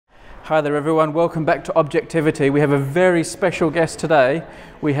Hi there everyone, welcome back to Objectivity. We have a very special guest today.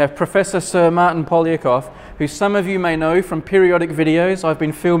 We have Professor Sir Martyn Poliakoff, who some of you may know from periodic videos. I've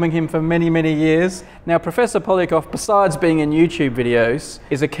been filming him for many years. Now Professor Poliakoff, besides being in YouTube videos,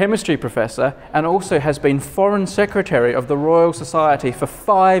 is a chemistry professor and also has been Foreign Secretary of the Royal Society for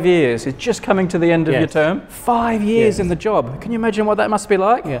 5 years. It's just coming to the end of your term. 5 years in the job. Can you imagine what that must be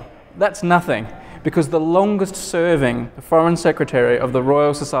like? Yeah. That's nothing. Because the longest serving Foreign Secretary of the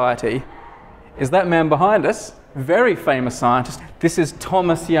Royal Society is that man behind us, very famous scientist. This is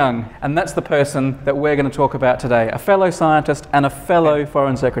Thomas Young, and that's the person that we're going to talk about today, a fellow scientist and a fellow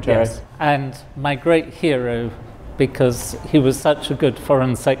Foreign Secretary. Yes, and my great hero because he was such a good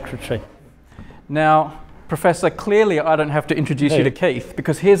Foreign Secretary. Now, Professor, clearly I don't have to introduce you to Keith,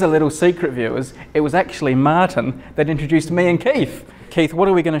 because here's a little secret, viewers. It was actually Martyn that introduced me and Keith. Keith, what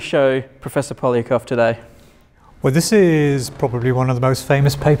are we going to show Professor Poliakoff today? Well, this is probably one of the most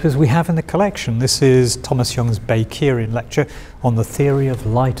famous papers we have in the collection. This is Thomas Young's Bakerian lecture on the theory of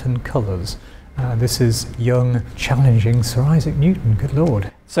light and colours. This is Young challenging Sir Isaac Newton, good Lord.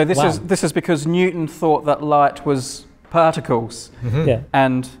 So this is because Newton thought that light was particles,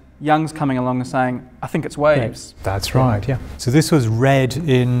 and Young's coming along and saying, I think it's waves. That's right, yeah. So this was read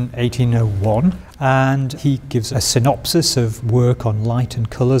in 1801, and he gives a synopsis of work on light and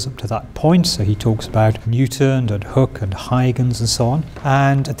colours up to that point. So he talks about Newton and Hooke and Huygens and so on.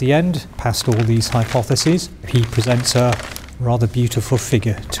 And at the end, past all these hypotheses, he presents a rather beautiful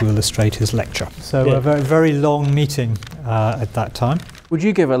figure to illustrate his lecture. So a very long meeting at that time. Would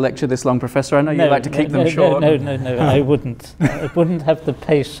you give a lecture this long, Professor? I know you like to keep them short. No, I wouldn't. I wouldn't have the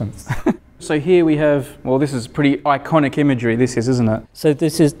patience. So here we have, well, this is pretty iconic imagery, this is, isn't it? So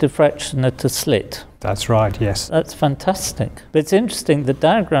this is diffraction at a slit. That's right, yes. That's fantastic. But it's interesting, the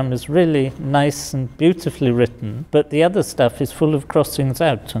diagram is really nice and beautifully written, but the other stuff is full of crossings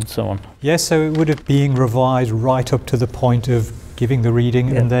out and so on. Yes, so it would have been revised right up to the point of giving the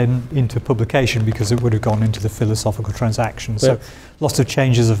reading and then into publication, because it would have gone into the philosophical transactions. So lots of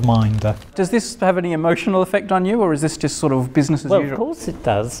changes of mind there. Does this have any emotional effect on you, or is this just sort of business as usual? Well, of course it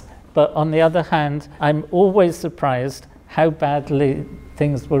does. But on the other hand, I'm always surprised how badly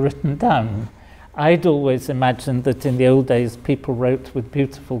things were written down. I'd always imagined that in the old days people wrote with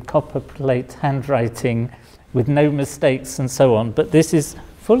beautiful copper plate handwriting with no mistakes and so on, but this is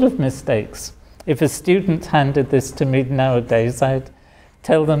full of mistakes. If a student handed this to me nowadays, I'd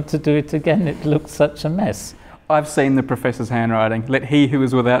tell them to do it again. It looks such a mess. I've seen the professor's handwriting. Let he who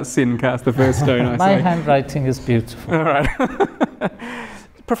is without sin cast the first stone, I say. My handwriting is beautiful. All right.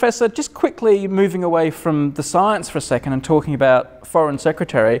 Professor, just quickly moving away from the science for a second and talking about Foreign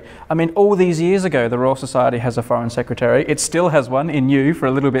Secretary. I mean, all these years ago, the Royal Society has a Foreign Secretary. It still has one in you for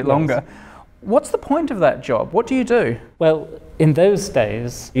a little bit longer. What's the point of that job? What do you do? Well, in those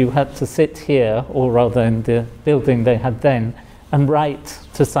days, you had to sit here, or rather in the building they had then, and write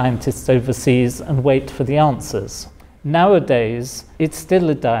to scientists overseas and wait for the answers. Nowadays, it's still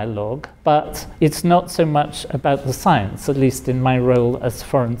a dialogue, but it's not so much about the science, at least in my role as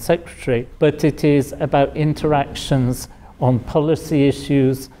Foreign Secretary, but it is about interactions on policy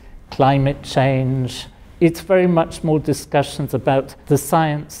issues, climate change. It's very much more discussions about the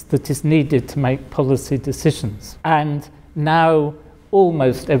science that is needed to make policy decisions. And now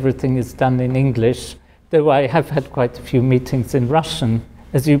almost everything is done in English, though I have had quite a few meetings in Russian.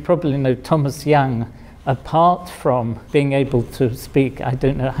 As you probably know, Thomas Young, apart from being able to speak, I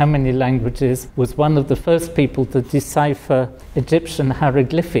don't know how many languages, was one of the first people to decipher Egyptian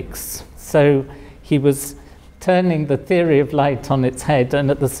hieroglyphics. So he was turning the theory of light on its head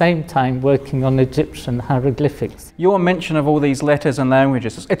and at the same time working on Egyptian hieroglyphics. Your mention of all these letters and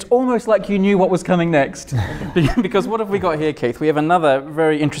languages, it's almost like you knew what was coming next. Because what have we got here, Keith? We have another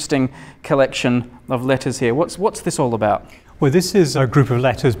very interesting collection of letters here. What's this all about? Well, this is a group of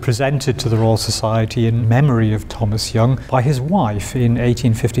letters presented to the Royal Society in memory of Thomas Young by his wife in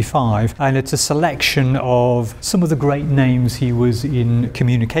 1855, and it's a selection of some of the great names he was in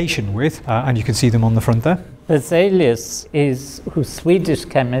communication with, and you can see them on the front there. Berzelius, who's Swedish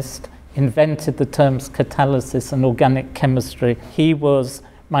chemist, invented the terms catalysis and organic chemistry. He was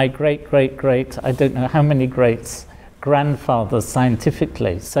my great, I don't know how many greats, grandfather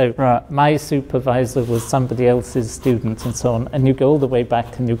scientifically. So my supervisor was somebody else's student and so on, and you go all the way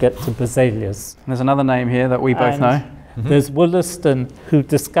back and you get to Berzelius. There's another name here that we both know. There's Wollaston, who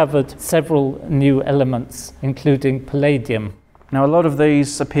discovered several new elements, including palladium. Now, a lot of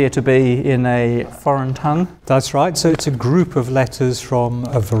these appear to be in a foreign tongue. That's right. So it's a group of letters from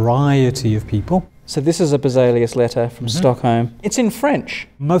a variety of people. So this is a Berzelius letter from Stockholm. It's in French.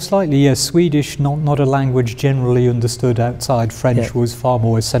 Most likely, yes. Swedish, not a language generally understood outside. French was far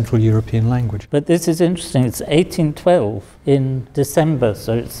more a Central European language. But this is interesting. It's 1812 in December,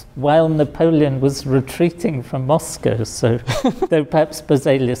 so it's while Napoleon was retreating from Moscow. So, though perhaps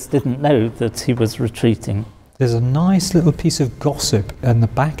Berzelius didn't know that he was retreating. There's a nice little piece of gossip in the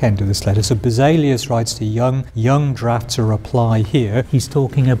back end of this letter. So Berzelius writes to Young drafts a reply here. He's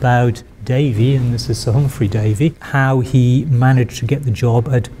talking about Davy, and this is Sir Humphrey Davy, how he managed to get the job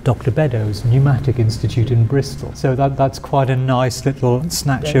at Dr. Beddoes Pneumatic Institute in Bristol. So that's quite a nice little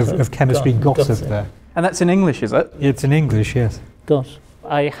snatch of chemistry gossip there. And that's in English, is it? It's in English, yes. Gosh,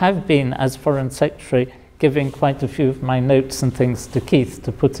 I have been, as Foreign Secretary, giving quite a few of my notes and things to Keith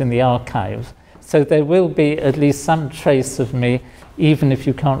to put in the archive. So there will be at least some trace of me, even if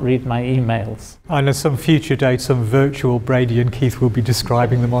you can't read my emails. And at some future date, some virtual Brady and Keith will be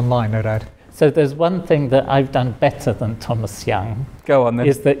describing them online, no doubt. So there's one thing that I've done better than Thomas Young. Go on then.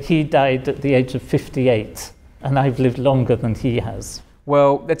 Is that he died at the age of 58, and I've lived longer than he has.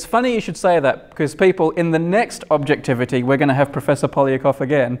 Well, it's funny you should say that, because people, in the next Objectivity, we're going to have Professor Poliakoff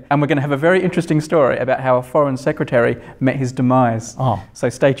again, and we're going to have a very interesting story about how a foreign secretary met his demise. Oh. So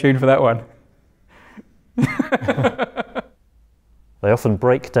stay tuned for that one. They often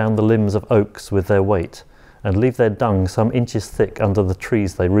break down the limbs of oaks with their weight and leave their dung some inches thick under the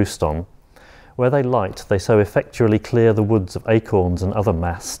trees they roost on. Where they light, they so effectually clear the woods of acorns and other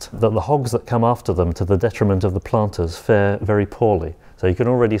mast that the hogs that come after them, to the detriment of the planters, fare very poorly. So you can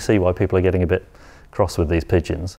already see why people are getting a bit cross with these pigeons.